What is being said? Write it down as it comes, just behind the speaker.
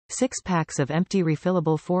6 packs of empty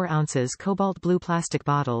refillable 4 ounces cobalt blue plastic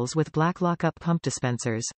bottles with black lock-up pump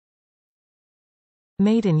dispensers.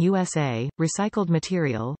 Made in USA, recycled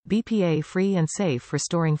material, BPA-free and safe for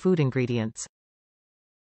storing food ingredients.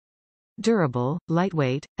 Durable,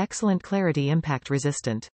 lightweight, excellent clarity, impact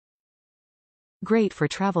resistant. Great for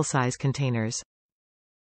travel size containers.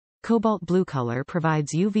 Cobalt blue color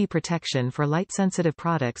provides UV protection for light-sensitive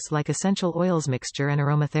products like essential oils mixture and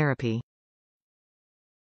aromatherapy.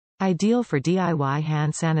 Ideal for DIY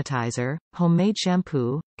hand sanitizer, homemade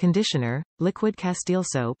shampoo, conditioner, liquid Castile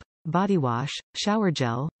soap, body wash, shower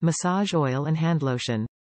gel, massage oil and hand lotion.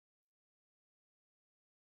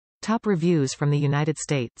 Top reviews from the United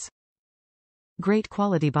States. Great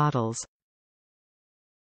quality bottles.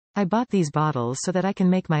 I bought these bottles so that I can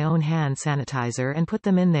make my own hand sanitizer and put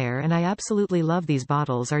them in there, and I absolutely love these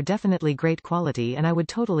bottles, are definitely great quality and I would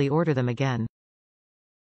totally order them again.